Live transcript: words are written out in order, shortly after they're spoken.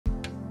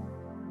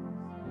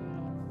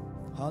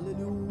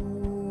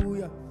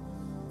Hallelujah.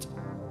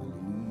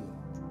 Hallelujah.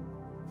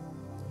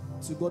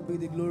 To God be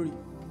the glory.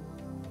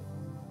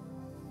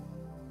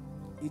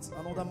 It's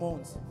another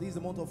month. This is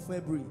the month of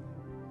February.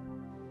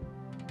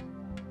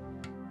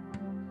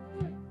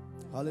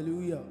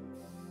 Hallelujah.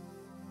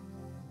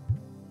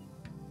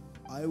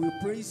 I will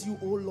praise you,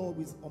 O Lord,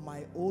 with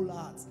my whole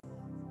heart.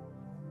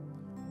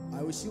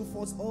 I will show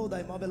forth all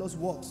thy marvelous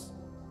works.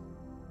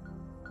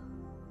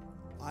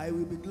 I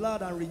will be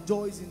glad and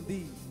rejoice in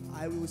thee.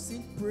 I will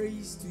sing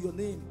praise to your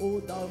name, O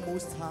thou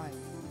most high.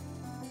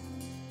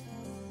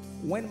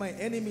 When my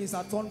enemies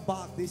are turned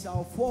back, they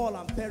shall fall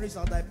and perish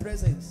at thy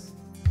presence.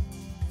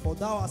 For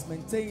thou hast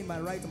maintained my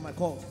right and my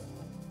cause.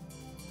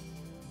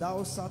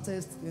 Thou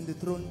sattest in the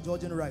throne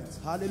judging right.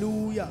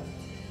 Hallelujah.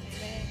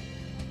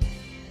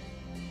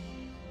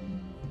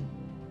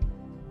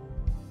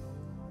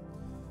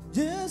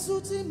 Jésù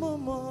tí mo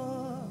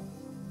mọ̀,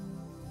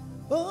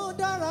 ó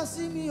dára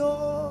sí mi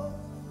o.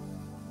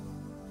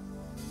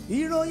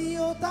 Ìròyìn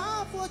ò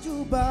tá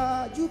fojú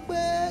bá ju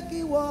pé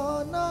kí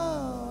wọ́n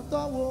náà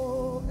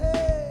tọ́wọ́.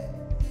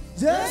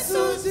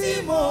 Jésù tí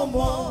mo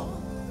mọ̀,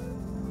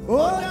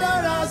 ó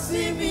dára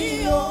sí mi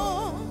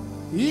o.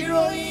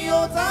 Ìròyìn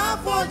ò tá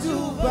fojú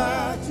bá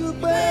ju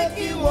pé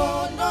kí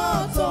wọ́n náà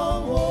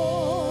tọ́wọ́.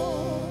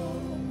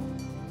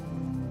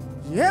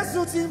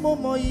 Jésù tí mo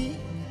mọ̀ yìí,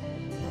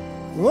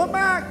 ó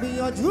máa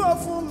gbìyànjú ó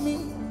fún mi.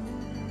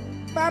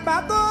 Bàbá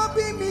tó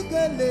bí mi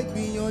gèlè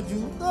gbìyànjú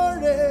tó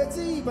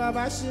retí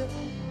bàbá ṣe.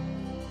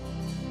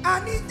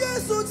 Àní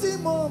Jésù tí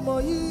mo mọ̀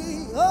yìí,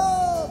 ó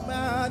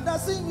máa dá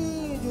sí mi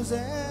jù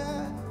sẹ́.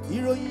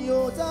 Ìròyìn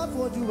ò tá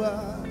fojú bá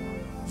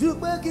ju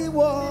pé kí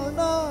wọ́n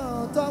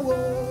náà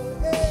tọ́wọ́.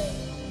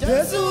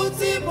 Jésù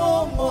tí mo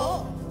mọ̀,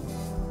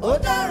 ó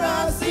dára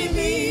sí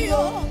mi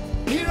o.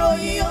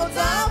 Ìròyìn ò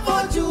tá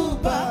fojú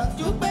bá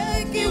ju pé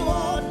kí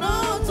wọ́n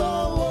náà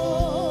tọ́wọ́.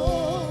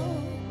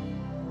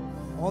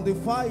 On the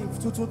 5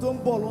 tuntun tó ń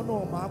bọ̀ lọ́nà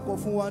máa kọ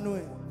fún wa nú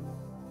ẹ̀.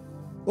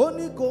 Ó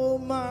ní kò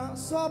máa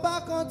sọ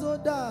bákan tó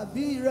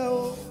dàbí rẹ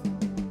o.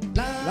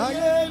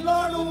 Láyé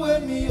lọ́rùn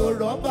èmi ò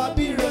rọ́bà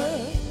bí rẹ.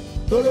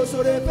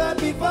 Tòròṣòrè fẹ́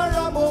mi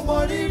fara mo mọ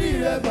rírì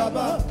rẹ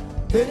bàbá.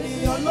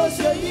 Ènìyàn ló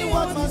ṣe yí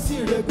wọ́n ti sì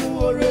règùn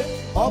oore.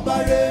 Ọba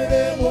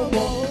rere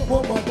mo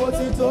mọ̀ bó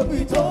ti tóbi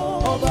tó.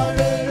 Ọba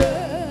rere.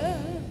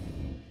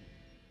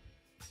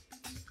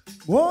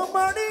 Mo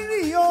mọ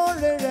rírì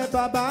oore rẹ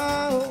bàbá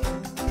o.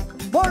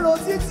 Mo rò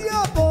títí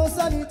ọ̀pọ̀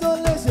sẹ́ni tó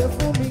lè ṣe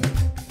fún mi.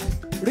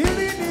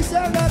 Rírí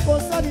níṣẹ́ rẹ kò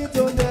sẹ́ni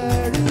tó lè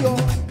rí o.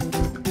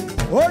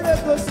 Oore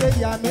tó ṣe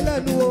yà mí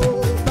lẹ́nu o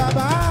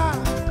bàbá.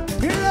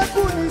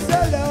 Mírẹ́kù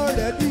níṣẹ́ rẹ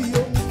ọ̀rẹ́ bí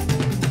o.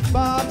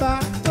 Bàbá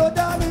tó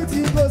dá mi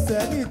tí kò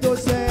sẹ́ni tó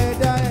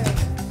ṣẹ̀dá ẹ̀.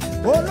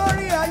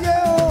 Olórí ayé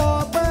o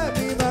ọpẹ́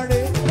mi máa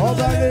re.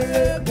 Ọba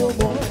rere mo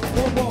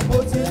mọ̀ bó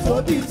ti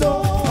tóbi tó.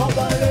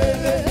 Ọba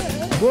rere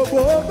gbogbo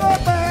ògo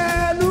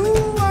pẹ̀lú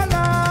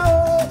ọlá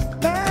o.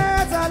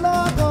 Mẹ́ta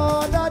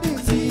lọ́kàn dádì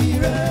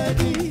tirẹ̀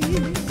ni.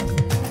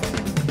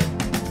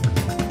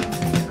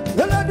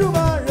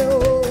 Olódùmarè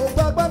o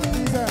gbàgbọ́ mi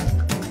sẹ́.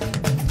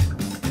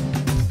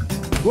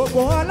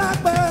 Gbogbo ọlá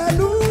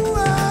pẹ̀lú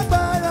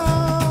agbára.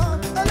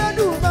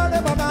 Olódùmarè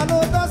bàbá ló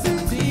tọ́ sí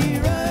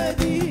tirẹ̀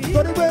ni.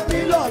 Torí pé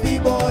Lílo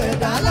Bibo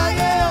ẹ̀dá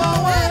láyé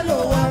ọwọ́ ẹ̀ ló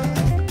wà.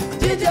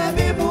 Jíjẹ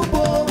mímú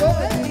gbogbo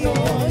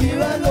ènìyàn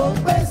ìrẹ́ ló ń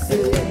pèsè.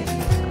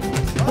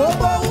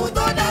 Gbogbo ohun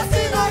tó dá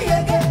sí ló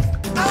yege.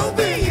 Àwọn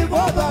bí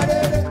ìbò bá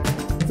rere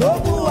tó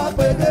mú wa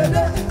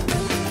pèlélé.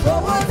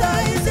 Gbogbo ta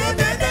iṣẹ́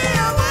dédé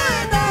àwọn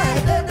ẹ̀dá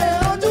ẹ̀dẹ̀dẹ̀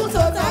ojú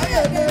tó ta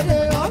yegede.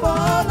 Ọmọ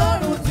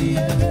Ọlọ́run ti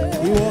yege.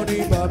 Ìwọ ni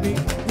bàbí.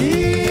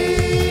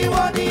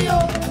 Ìwọ ni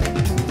o.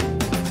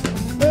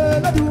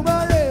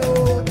 Olódùmarè o.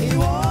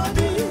 Ìwọ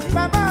ni.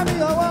 Bàbá mi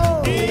ọwọ́ o.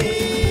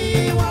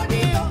 Ìwọ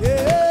ni o.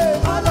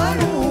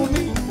 Ọlọ́run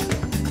mi.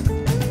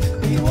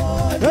 Ìwọ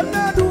ni.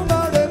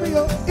 Olódùmarè mi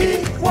o.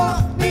 Ìwọ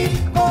ni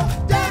kò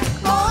jẹ́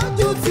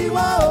ojú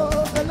tiwa o.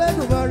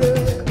 Olódùmarè.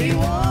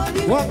 Ìwọ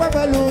ni. Wọ́n pẹ́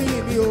pẹ̀lú yìí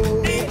mi o.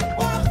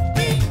 Ìwọ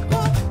ni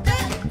kò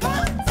jẹ́ kó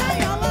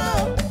tayọ̀ wá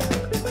o.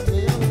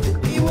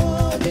 Ìwọ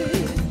ni.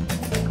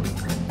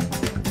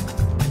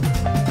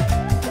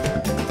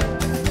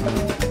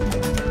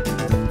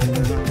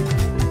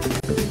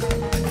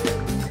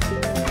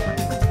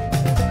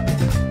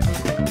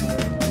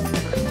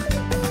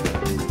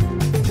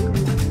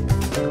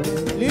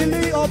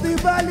 Lily of the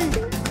valley,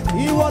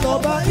 ìwọ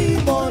lọba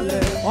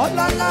ìmọ̀lẹ̀,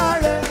 ọlọ́lá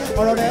rẹ̀,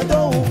 ọ̀rọ̀ rẹ̀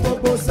dóhùn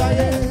gbogbo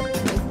sáyé.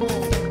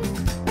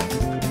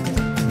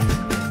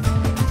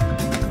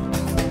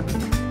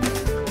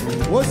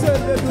 Ó ṣe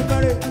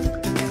Olódùmarè.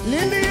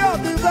 Lily of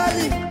the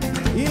valley,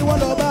 ìwọ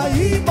lọba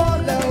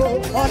ìmọ̀lẹ̀,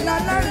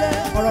 ọlọ́lá rẹ̀,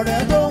 ọ̀rọ̀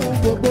rẹ̀ dóhùn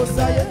gbogbo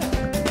sáyé.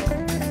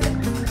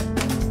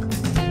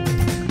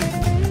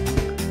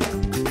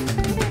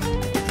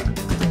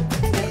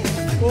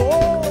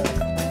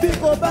 Bí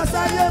kò bá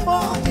sáyé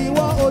mọ́,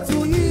 ìwọ ò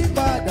tún yí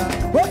padà.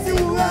 Bó ti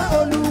wúrà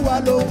Olúwa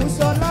lòun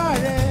ṣọlá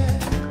rẹ̀.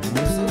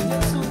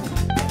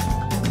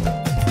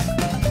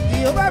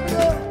 Ìyóbá mi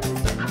o.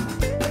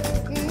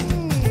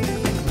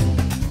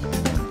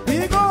 Bí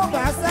kò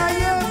bá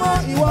sáyé mọ́,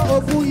 ìwọ ò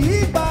òfù yí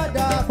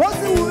padà bó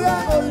sì wúyà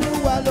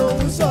olúwa lòun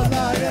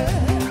ṣọ̀nà rẹ̀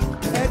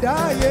ẹ̀dá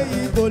ayé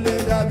yìí kò lè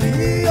dàbí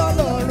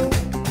ọlọ́run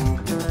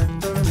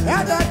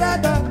dáadáa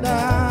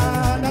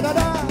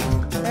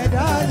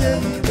ẹ̀dá ayé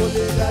yìí kò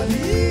lè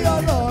dàbí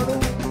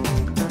ọlọ́run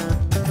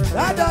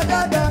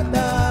dáadáa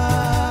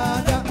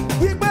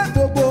wípé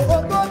gbogbo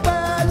ogbó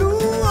pẹ̀lú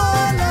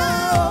ọ̀la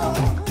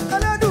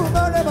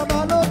Ẹlẹ́dùmarè bàbá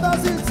ló tọ́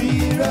sí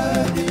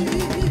tirẹ̀ ní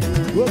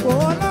gbogbo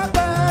ọlá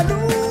pẹ̀lú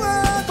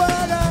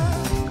agbára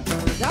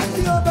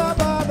láti ọba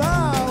bàbá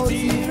ò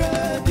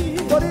tirẹ̀ ní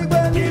torí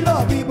pé lílọ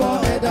bíbọ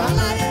ẹ̀dá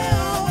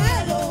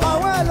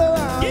àwọn èlò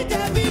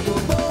jíjẹ bí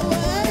gbogbo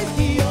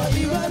ẹ̀kì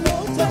ọ̀dìrẹ́ ló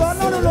ń pèsè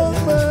ọlọ́run ló ń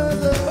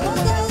pèsè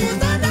ọjọ́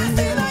ìtọ́jà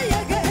sí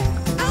lọ́yẹ̀gẹ́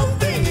àwọn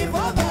bí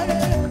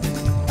ìfọ́bẹ̀rẹ̀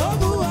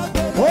ogun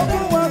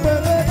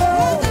agbèrè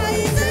ọjọ́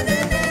ìsinmi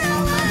ní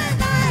àwọn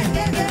ẹ̀dá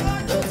ẹ̀gẹ́gẹ́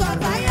ọdún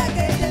tọ́ta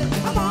yẹ̀gẹ́gẹ́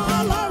ọmọ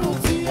ọlọ́run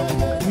ti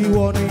yẹ̀gẹ́.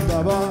 Ìwọ ni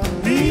bàbá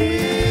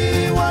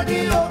ìwọ ni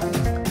o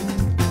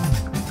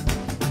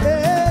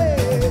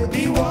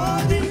ìwọ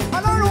ni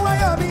ọlọ́run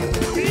ayọ̀ mi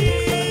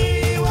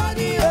ìwọ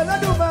ni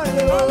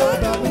Ẹlẹ́dùmarè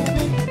ọlọ́run mi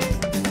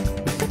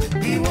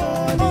ìwọ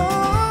ni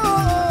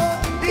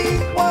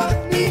ìwọ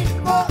ni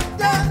kò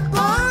jẹ́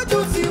kójú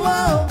tiwa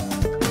o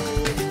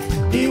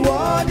ìwọ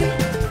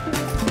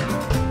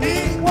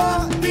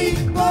ni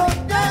kò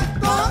jẹ́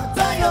kó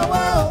tayọ̀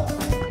wá o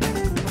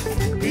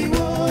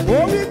ìwọ ni. Ó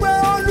wí pé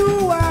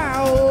olúwa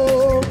o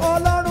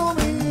ọlọ́run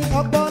mi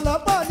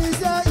ọ̀pọ̀lọpọ̀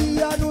níṣẹ́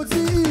ìyanu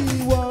tí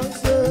ìwọ ń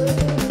ṣe.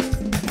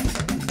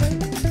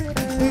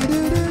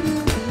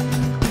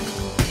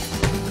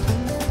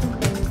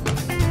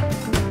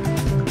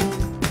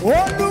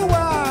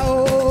 Olúwa o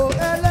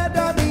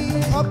ẹlẹ́dàá mi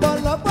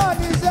ọ̀pọ̀lọpọ̀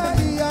níṣẹ́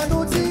ìyanu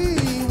tí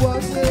ìwọ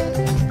ṣe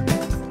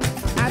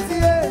àti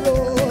èrò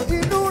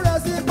inú rẹ̀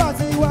sí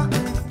pàtiwá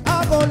a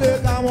kò lè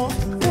kà wọ́n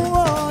fún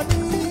ọ ní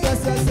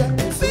ẹsẹsẹ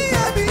bí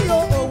ẹbí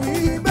yóò wí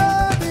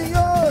bẹ́ẹ̀ mi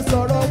yóò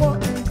sọ̀rọ̀ wọn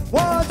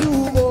wọ́n ju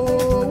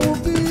òun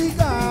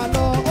kíkà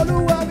lọ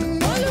olúwa mi.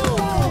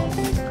 Olúwa o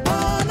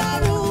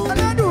ọlọ́run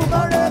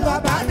Ẹlẹ́dùmarè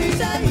bàbá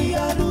níṣẹ́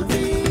ìyanu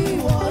tí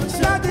ìwọ ṣe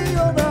láti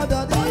yóò bá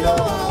dàdí yóò.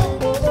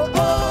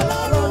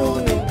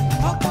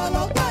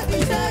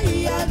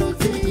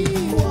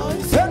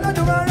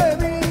 Ẹlẹ́dùmarè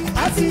mi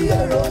àti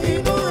èrò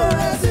inú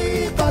rẹ̀ sí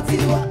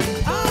pàtiwá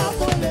a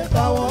kò lè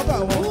bá wọn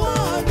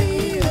wọ́n ní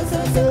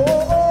ẹsẹsẹ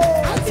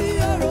àti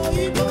èrò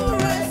inú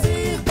rẹ̀ sí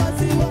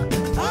pàtiwá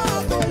a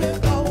kò lè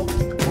bá wọn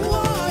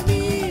wọ́n ní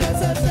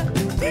ẹsẹsẹ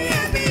bí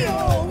ẹbí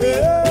yóò wí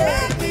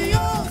ẹbí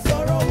yóò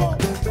sọ̀rọ̀ wọn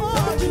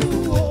wọ́n ju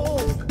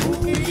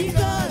òun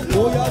ìgbà lọ.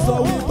 Ó yá sọ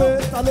wípé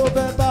ta ló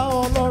fẹ́ bá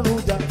Ọlọ́run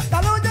jà ta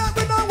ló jẹ́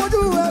pé náà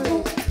wojú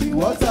ẹkùn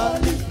ìwọ ta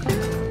ni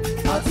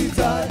àti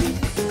ta ni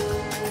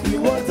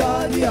ìwọ ta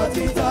ni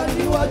àti ta ni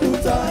níwájú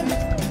ta ni.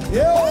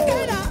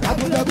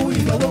 Jagunjagun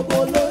ìgbà gbogbo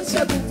ló ń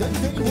ṣẹ́gun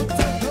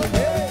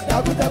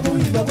jagunjagun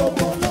ìgbà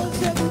gbogbo ló ń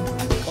ṣẹ́gun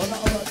ọ̀nà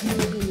ọ̀rọ̀ tí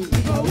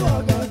ìgbàwó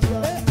ọ̀gá jù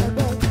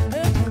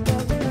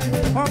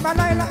ọ̀gá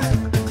láìlá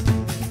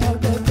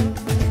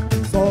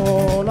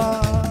sọ̀lá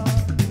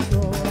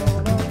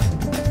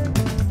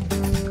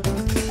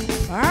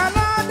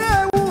aládé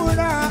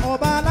wúrà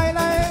ọba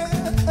láìláì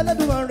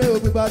Ẹlẹ́dùmarè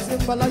ògbìgbà tí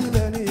ń bá láyé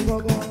lẹ́ni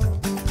ìgbọ̀ngàn.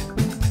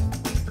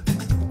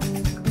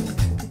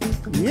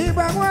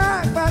 Ìbà wọn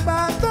àgbààgbà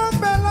tó ń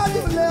bẹ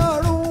lájúlé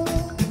ọ̀run.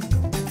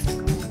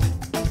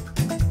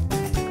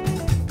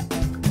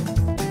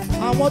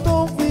 Àwọn tó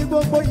ń fi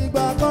gbogbo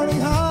ìgbà kọrin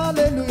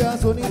hallelujah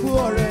sóníbú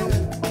ọ̀rẹ́.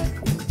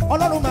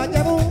 Ọlọ́run máa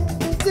jẹ̀mú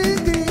tí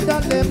kì í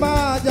dalẹ̀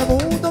máa jẹ̀mú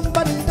tó ń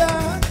bá ní dá.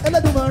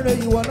 Ẹlẹ́dùmarè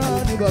ìwọ náà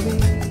níbọ̀ mi.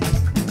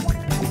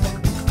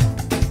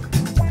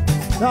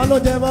 Ta ló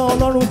jẹ mọ́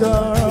Ọlọ́run jà?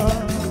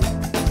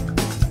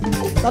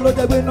 Ta ló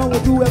jẹ gbé náà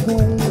wojú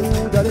ẹkùn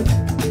jáde?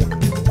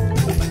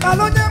 Ta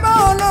ló jẹ́ bá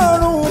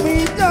Ọlọ́run mi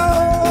jà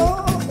o?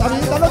 Tàbí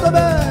ta ló tó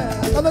bẹ́ẹ̀?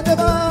 Ta ló jẹ́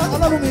bá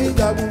Ọlọ́run mi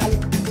jagun?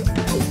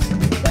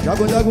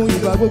 Jagunjagun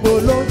ìgbà gbogbo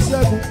ló ń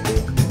ṣẹ́gun.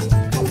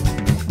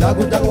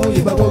 Jagunjagun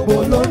ìgbà gbogbo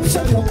ló ń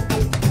ṣẹ́gun.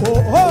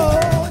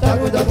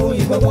 Jagunjagun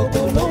ìgbà gbogbo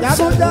ló ń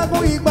ṣẹ́gun.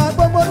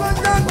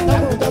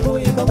 Jagunjagun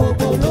ìgbà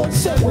gbogbo ló ń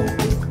ṣẹ́gun.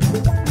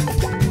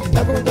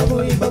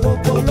 Jagunjagun ìgbà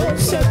gbogbo ló ń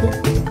ṣẹ́gun.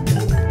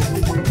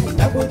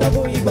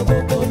 Jagunjagun ìgbà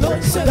gbogbo ló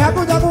ń ṣẹ́gun.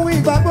 Jagunjagun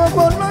ìgbà gbogbo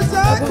ló ń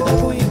ṣẹ́gun.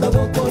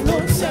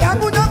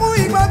 Jagunjagun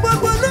ìgbà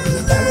gbogbo ló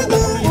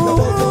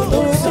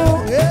ń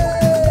ṣẹ́gun.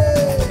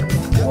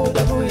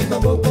 Jagunjagun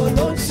ìgbà gbogbo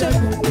ló ń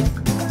ṣẹ́gun.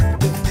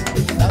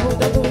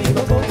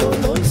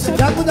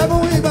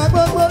 Jagunjagun ìgbà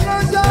gbogbo ló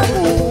ń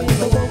ṣẹ́gun.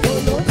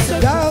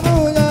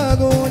 Jagunjagun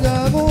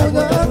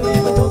ìgbà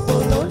gbogbo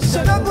ló ń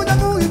ṣẹ́gun.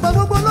 Jagunjagun ìgbà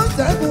gbogbo ló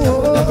ń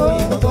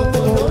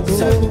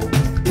ṣẹ́gun.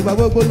 Ìgbà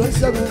gbogbo ló ń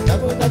ṣẹ́gun.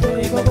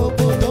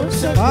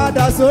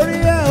 Padà sórí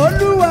ẹ̀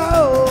Olúwa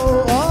o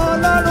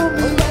Ọlọ́run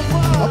mi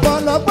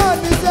ọ̀pọ̀lọpọ̀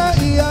níṣẹ́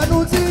ìyanu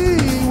tí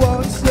ìwọ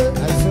ń ṣe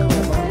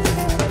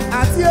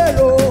àti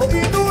èrò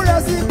inú rẹ̀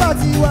sí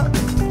pàtiwá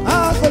a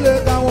kò lè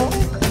kà wọ́n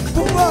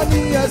fún wọn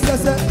ní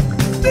ẹsẹsẹ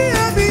bí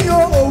ẹbí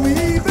yóò wí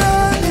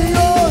bẹ́ẹ̀ ni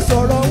yóò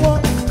sọ̀rọ̀ wọn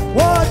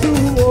wọ́n ju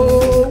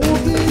òun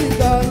kí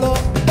ìgbà lọ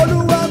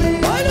Olúwa mi.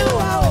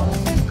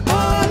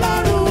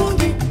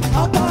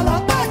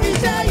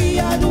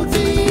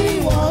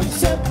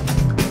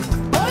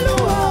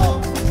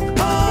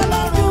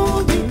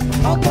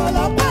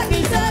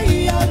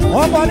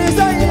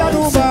 iṣẹ́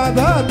ìyanu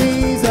bàbá mi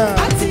sà.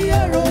 Àti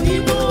èrò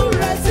inú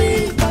rẹ̀ sí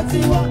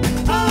ìpàtiwọ́,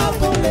 a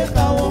kò lè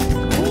kà wọ́n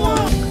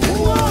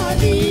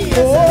ní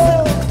ẹsẹ̀.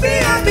 Bí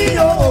àmì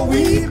yóò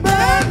wí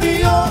bẹ́ẹ̀ ni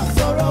yóò.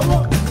 Sọ̀rọ̀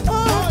wọ́n,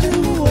 ojú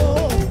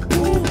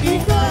òkú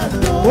iná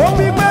lọ. Ó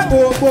wí pé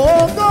gbogbo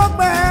ògo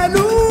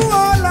pẹ̀lú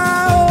ọlá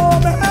o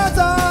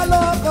mẹ́ta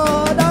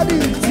lọ́kàn dádì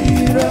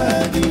tirẹ̀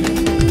ni.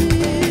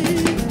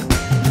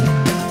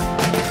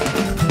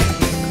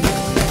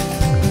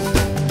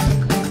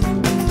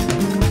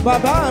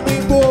 Bàbá mi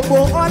gbogbo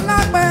ọlá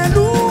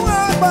pẹ̀lú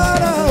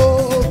agbára o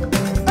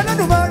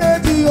Ẹlẹ́dùmarè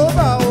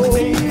Jèhófà o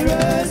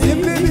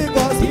simply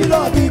because he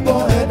love bíbọ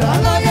ẹ̀dá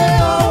láyé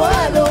ọwọ́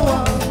ẹ̀ ló wà.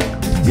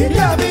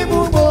 Jíjẹ́ mímú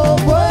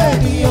gbogbo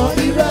ènìyàn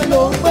ìrẹ́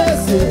ló ń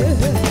pèsè.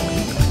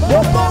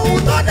 Gbogbo ohun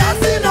tó dá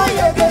sínú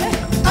yege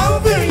àwọn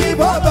fìrí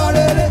bàbá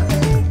rere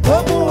ó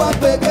mú wa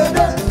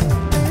pèkéde.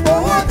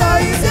 Owó ta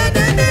iṣẹ́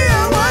dédé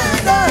àwọn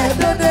ẹ̀dá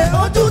ẹ̀dẹ́dẹ́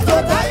ojú tó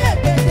táyé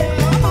kéde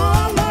ọmọ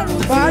Ọlọ́run.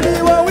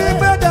 Pariwo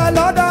wípé the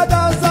Lord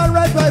has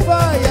sunrise by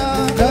fire.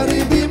 There he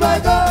be my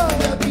God.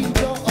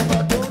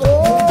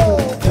 Oh,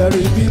 there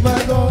he be my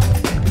God.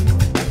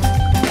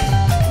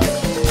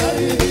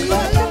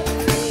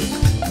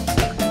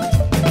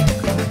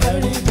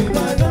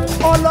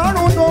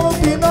 Ọlọ́run tó ń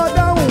finá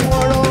dáhùn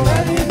ọ̀rọ̀.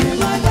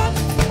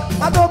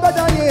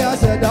 Adóbẹ́dáyé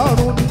àṣẹ̀dá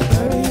ọ̀run ni.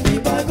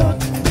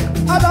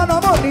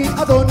 Adánamọ̀ ni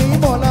Adóní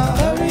mọ̀lá.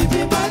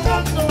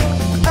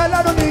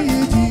 Ẹlẹ́nu ni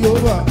yìí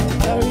Jèhófà.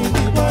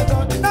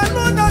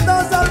 Nánú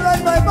dandan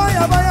sunrise by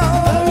fire fire.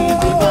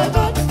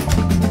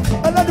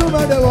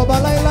 Ẹlẹ́dùmarè ọba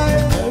láéláé.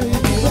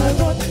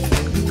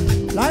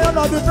 Lion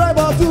of the tribe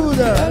of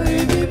Judah.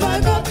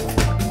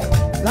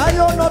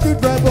 Lion of the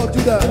tribe of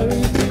Judah.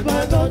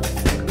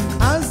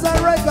 Answer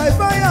right by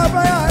fire,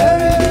 fire.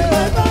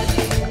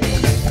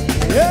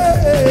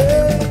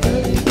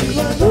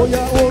 Yeah, oh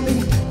yeah, only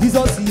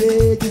Jesus,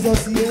 yeah,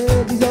 Jesus, yeah,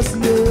 Jesus,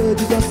 yeah,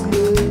 Jesus,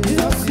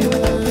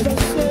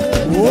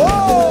 yeah.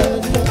 Whoa.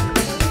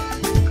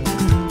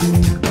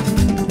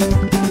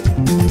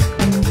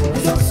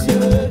 Jesus,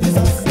 yeah,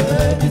 Jesus,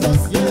 yeah,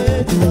 Jesus,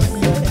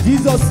 yeah.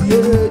 Jesus,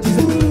 yeah,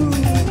 Jesus.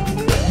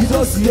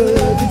 Jesus,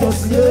 yeah, Jesus,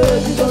 yeah,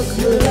 Jesus,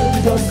 yeah,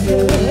 Jesus,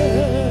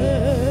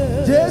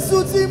 yeah. Jésù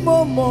tí mo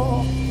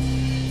mọ̀,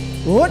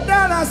 ó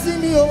dára sí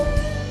mi o.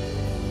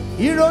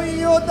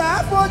 Ìròyìn ò tá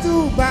fojú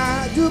bá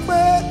ju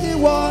pé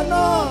ìwọ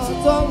náà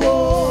tán wò.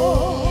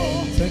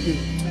 Thank you.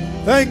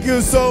 Thank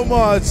you so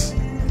much.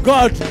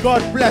 God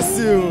bless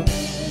you.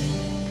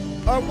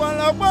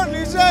 Ọ̀pọ̀lọpọ̀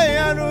níṣẹ́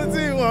ìyanu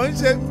tí wọ́n ń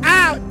ṣe.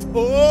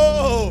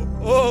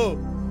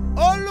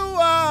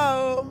 Olúwa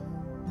o.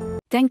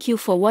 Thank you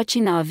for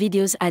watching our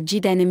videos at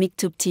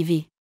Gdynamictube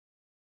TV.